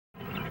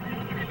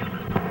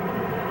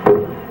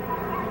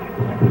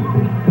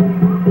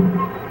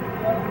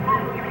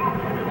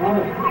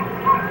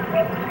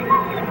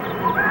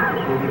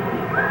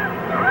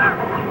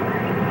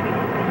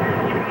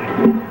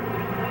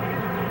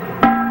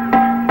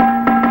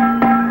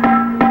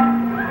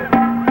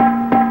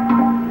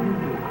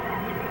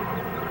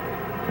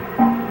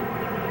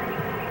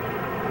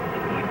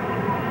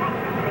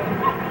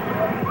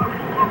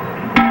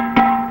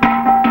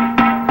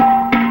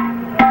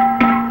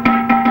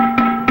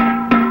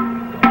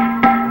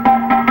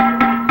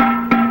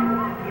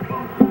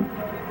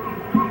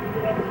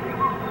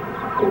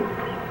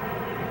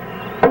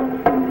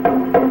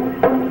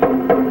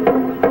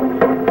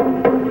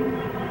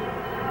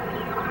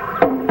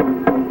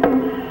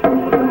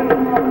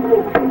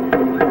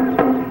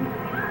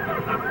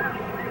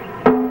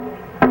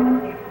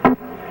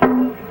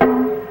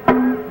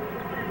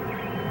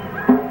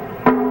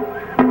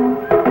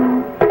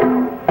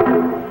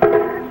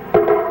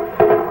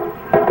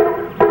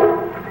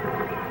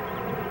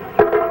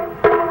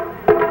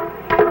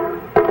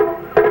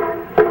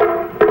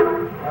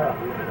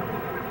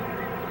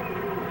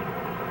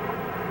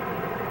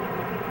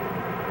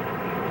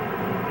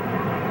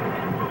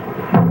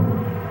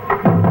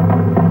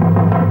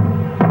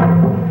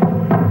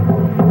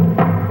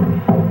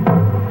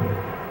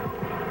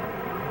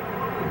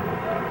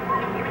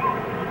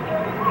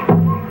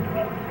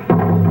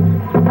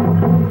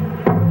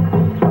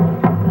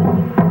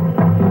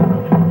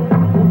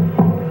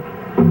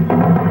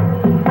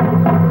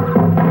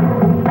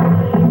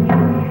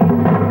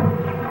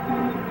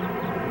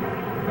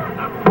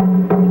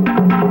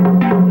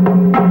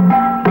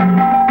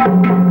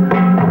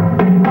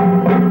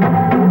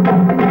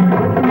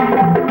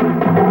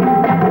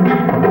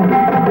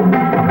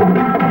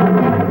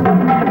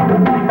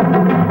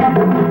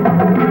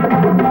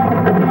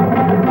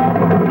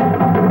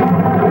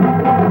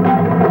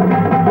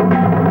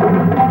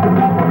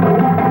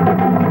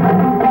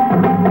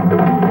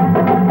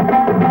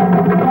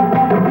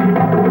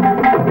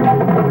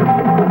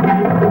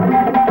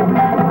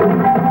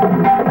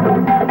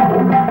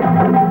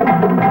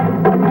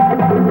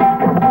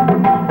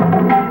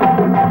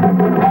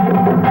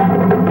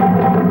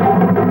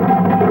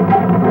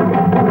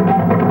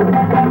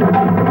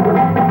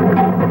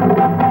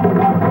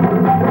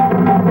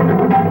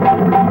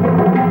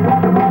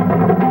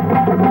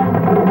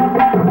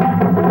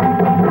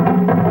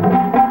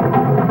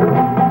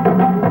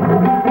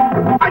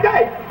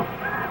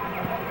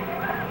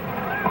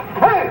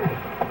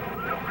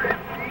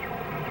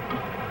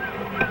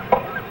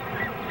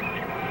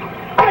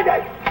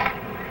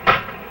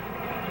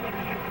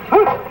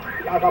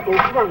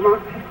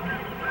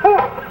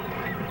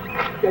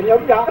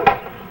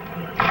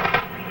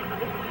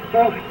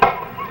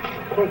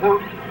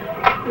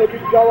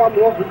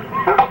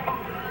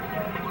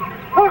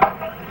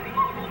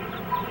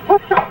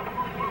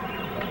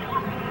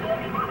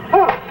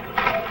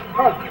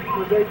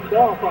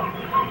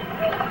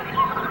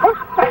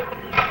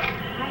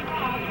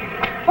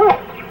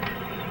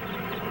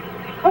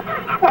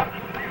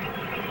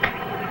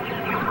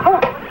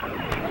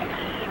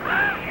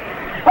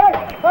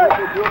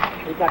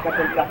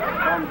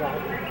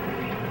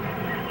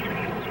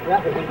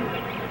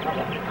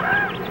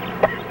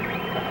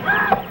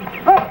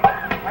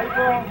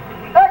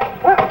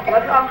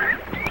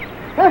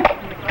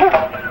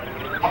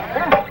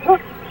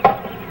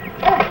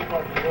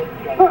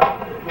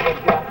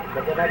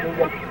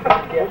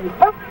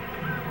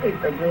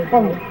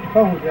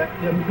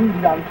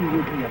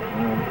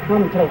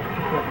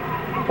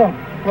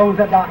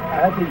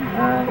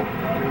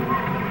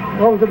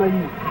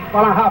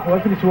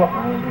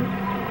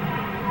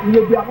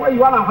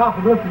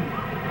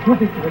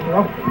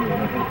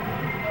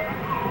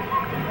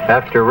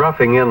After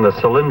roughing in the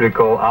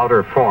cylindrical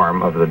outer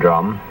form of the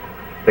drum,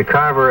 the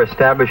carver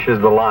establishes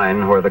the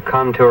line where the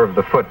contour of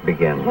the foot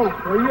begins.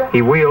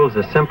 He wields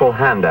a simple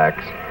hand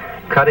axe,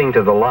 cutting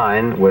to the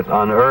line with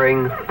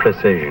unerring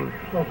precision.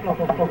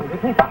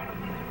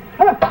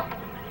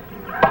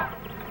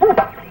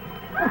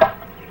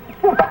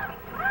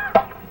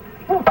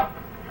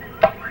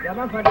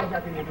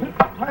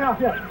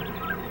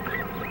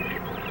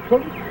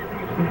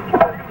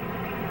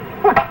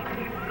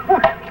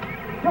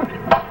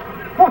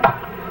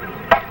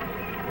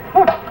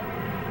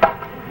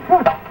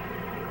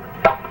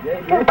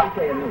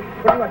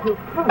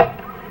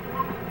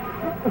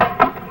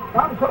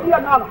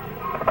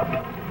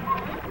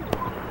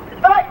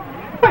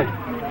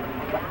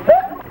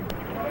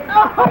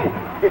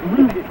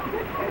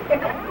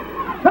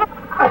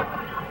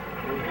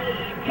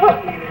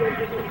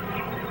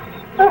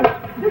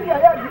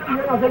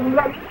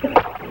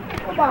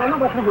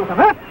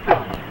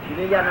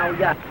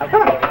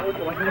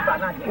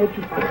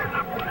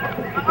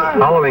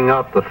 Hollowing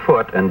out the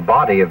foot and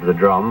body of the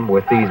drum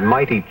with these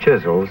mighty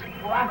chisels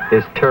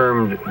is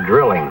termed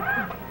drilling.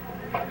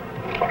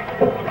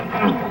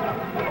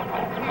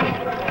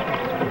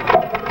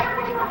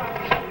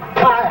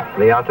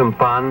 The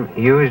ATUMPAN,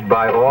 used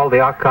by all the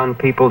Akan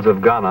peoples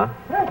of Ghana,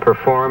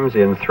 performs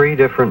in 3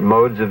 different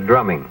modes of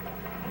drumming: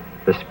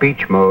 the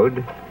speech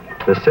mode,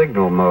 the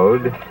signal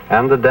mode,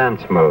 and the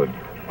dance mode.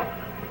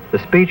 The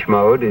speech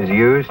mode is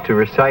used to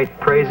recite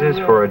praises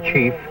for a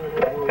chief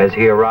as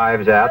he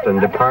arrives at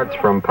and departs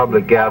from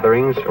public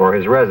gatherings or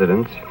his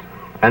residence,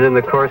 and in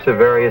the course of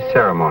various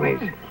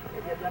ceremonies.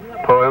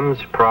 Poems,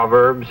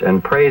 proverbs,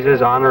 and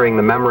praises honoring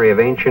the memory of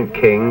ancient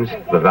kings,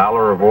 the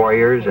valor of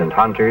warriors and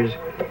hunters,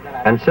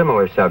 and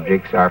similar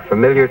subjects are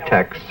familiar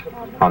texts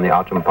on the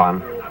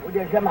ATUMPAN.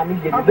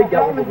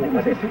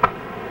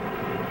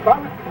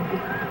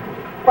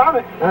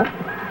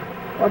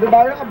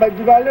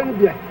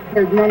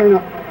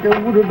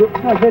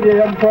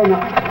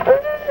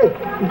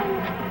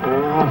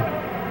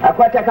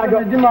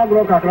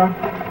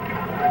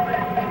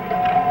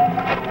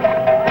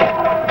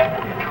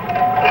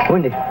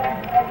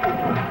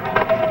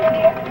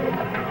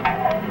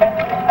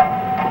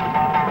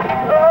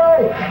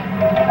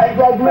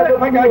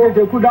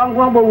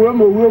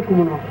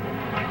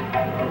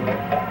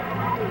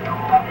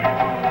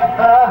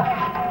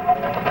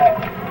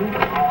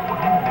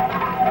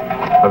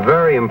 A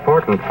very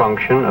important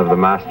function of the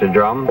master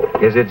drum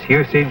is its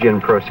usage in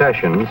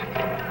processions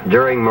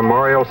during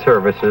memorial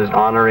services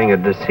honoring a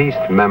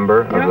deceased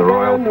member of the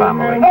royal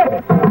family.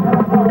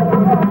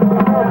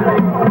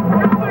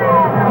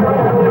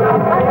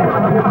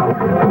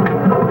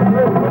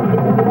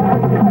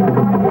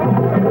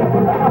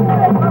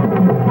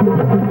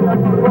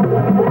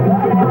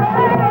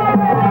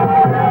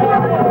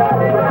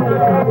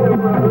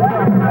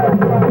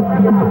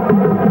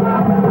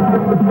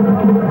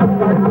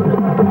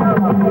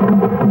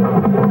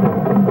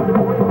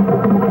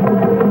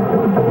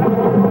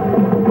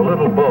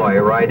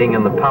 Riding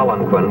in the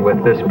palanquin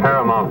with this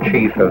paramount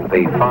chief of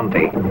the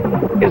Fonti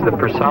is the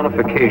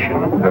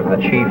personification of the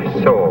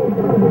chief's soul.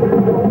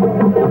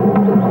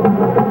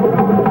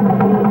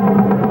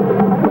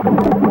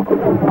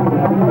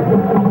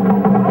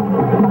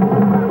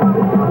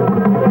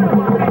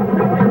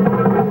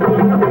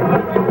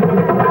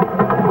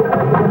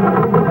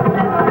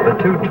 The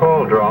two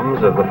tall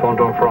drums of the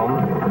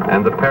FONTOMFROM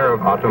and the pair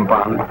of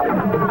ATUMPAN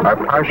are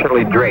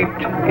partially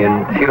draped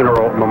in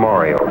funeral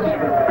memorials.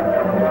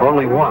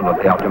 Only one of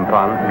the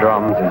ATUMPAN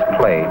drums is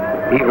played,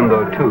 even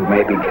though two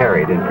may be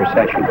carried in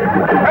procession.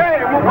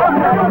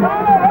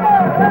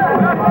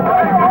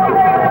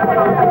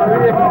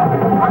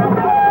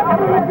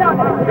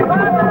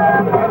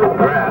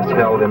 Grass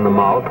held in the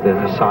mouth is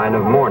a sign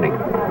of mourning.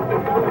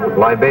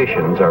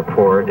 Libations are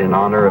poured in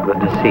honor of the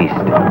deceased.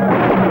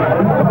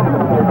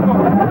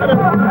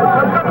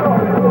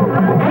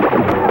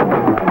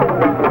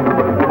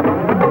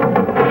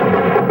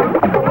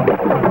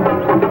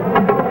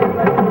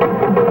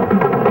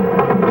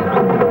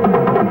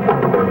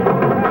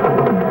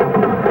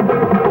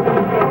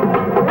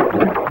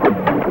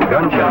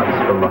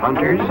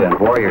 Hunters and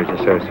warriors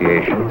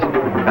associations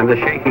and the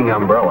shaking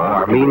umbrella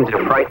are means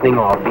of frightening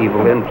off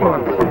evil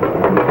influence.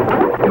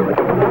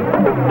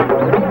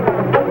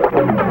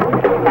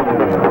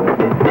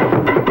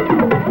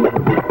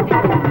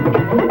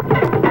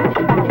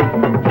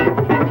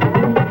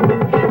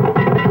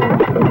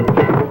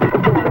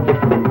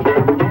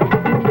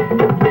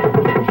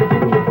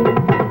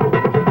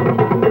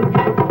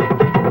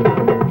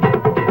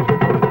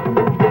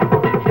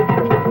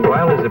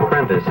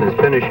 Is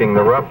finishing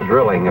the rough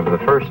drilling of the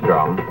first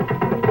drum,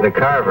 the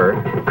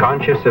carver,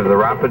 conscious of the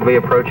rapidly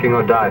approaching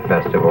Odai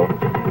festival,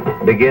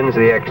 begins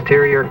the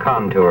exterior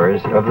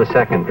contours of the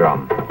second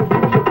drum.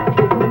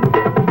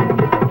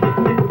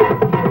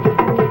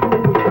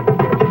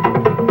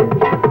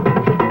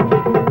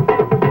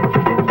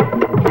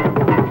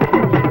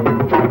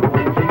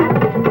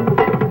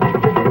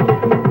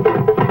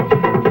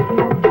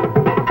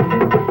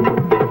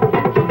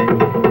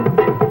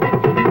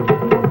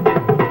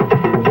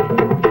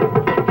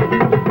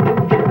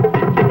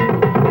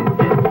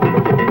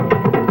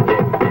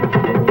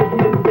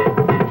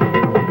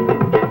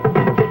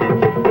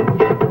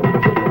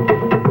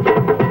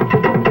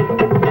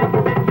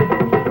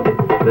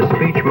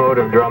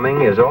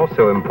 Drumming is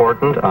also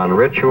important on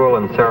ritual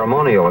and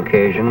ceremonial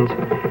occasions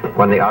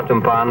when the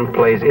ATUMPAN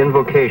plays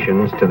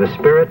invocations to the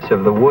spirits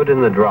of the wood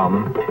in the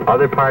drum,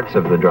 other parts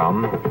of the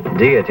drum,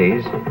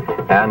 deities,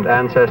 and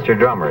ancestor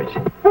drummers.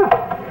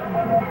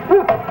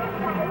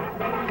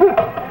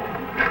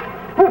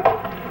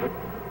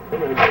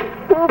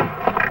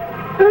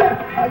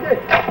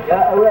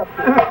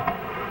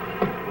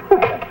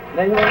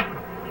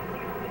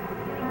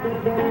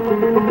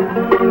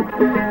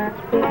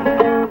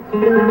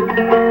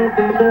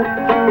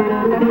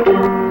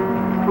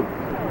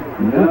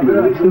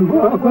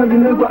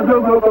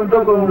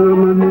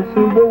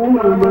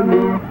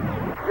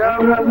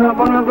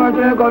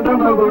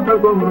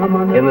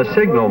 In the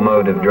signal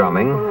mode of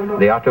drumming,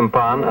 the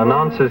ATUMPAN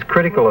announces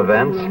critical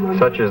events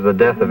such as the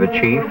death of a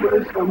chief,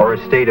 or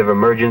a state of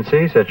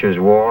emergency such as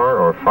war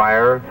or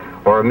fire,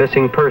 or a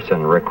missing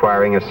person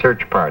requiring a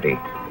search party.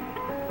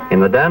 In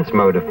the dance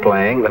mode of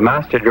playing, the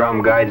master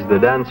drum guides the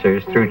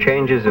dancers through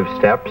changes of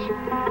steps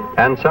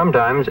and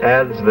sometimes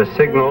adds the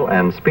signal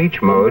and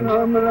speech modes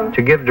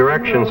to give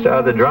directions to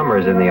other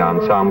drummers in the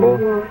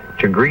ensemble,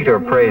 to greet or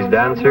praise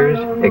dancers,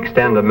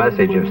 extend a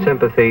message of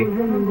sympathy,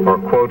 or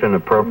quote an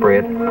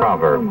appropriate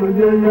proverb.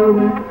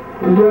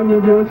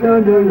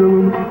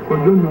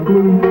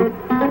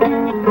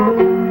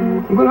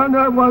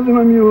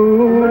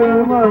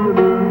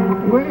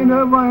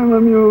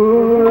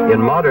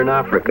 In modern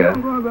Africa,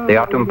 the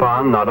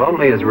ATUMPAN not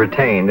only is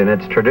retained in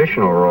its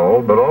traditional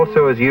role, but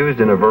also is used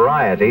in a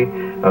variety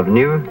of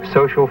new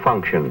social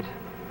functions.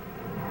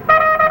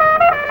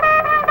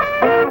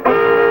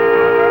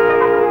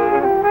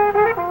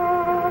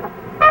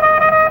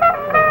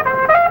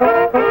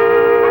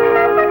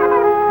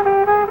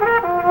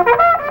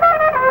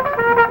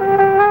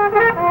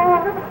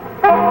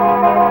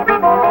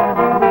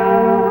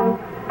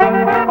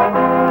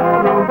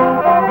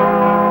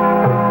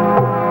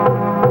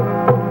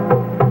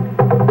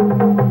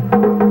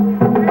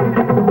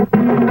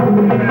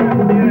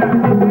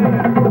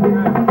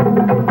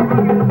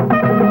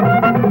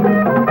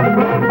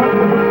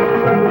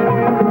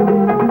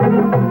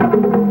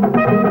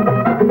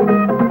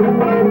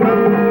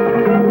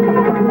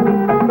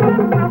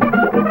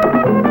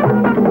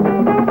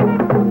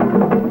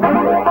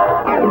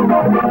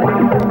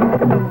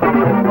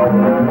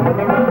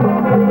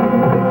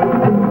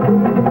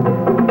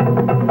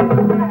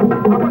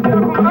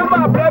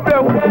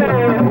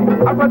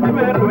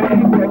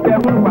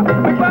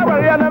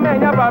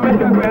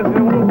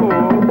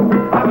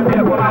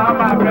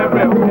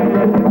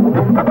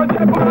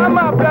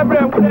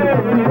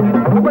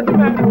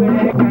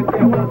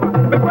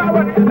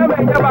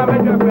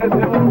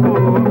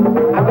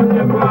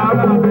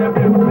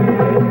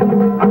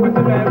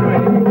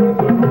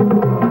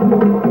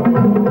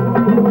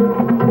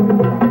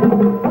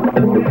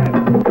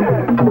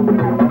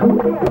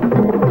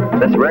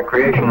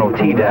 Recreational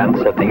tea dance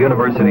at the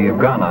University of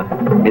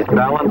Ghana is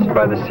balanced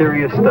by the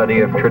serious study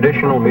of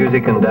traditional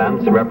music and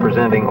dance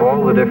representing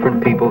all the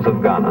different peoples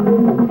of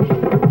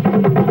Ghana.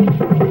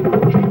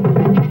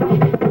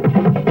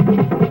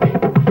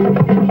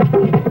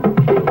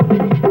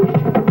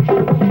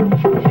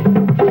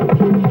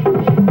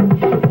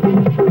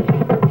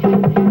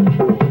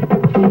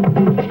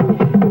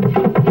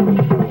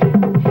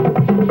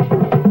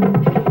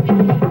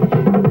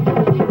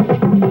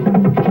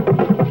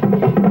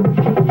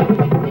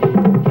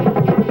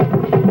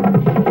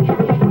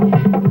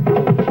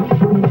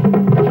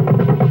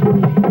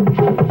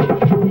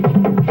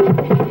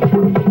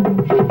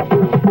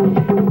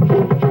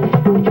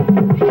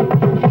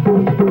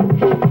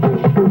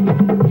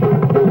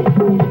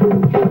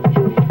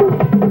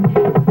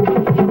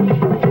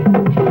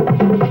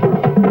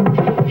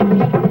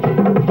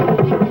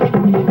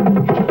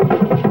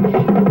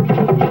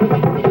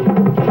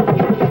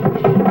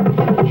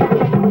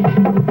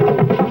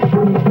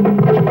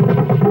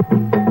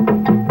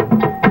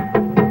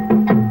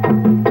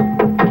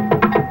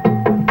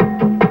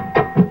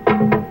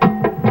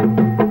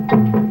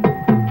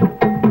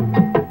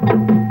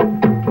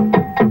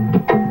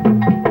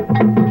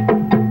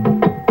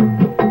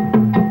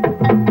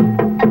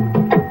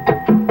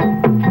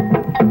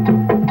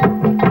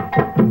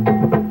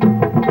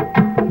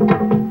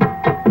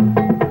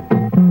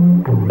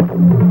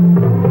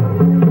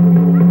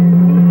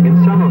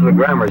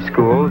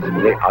 Schools,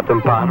 the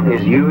ATUMPAN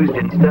is used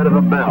instead of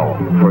a bell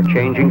for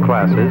changing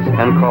classes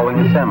and calling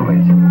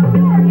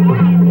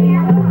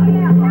assemblies.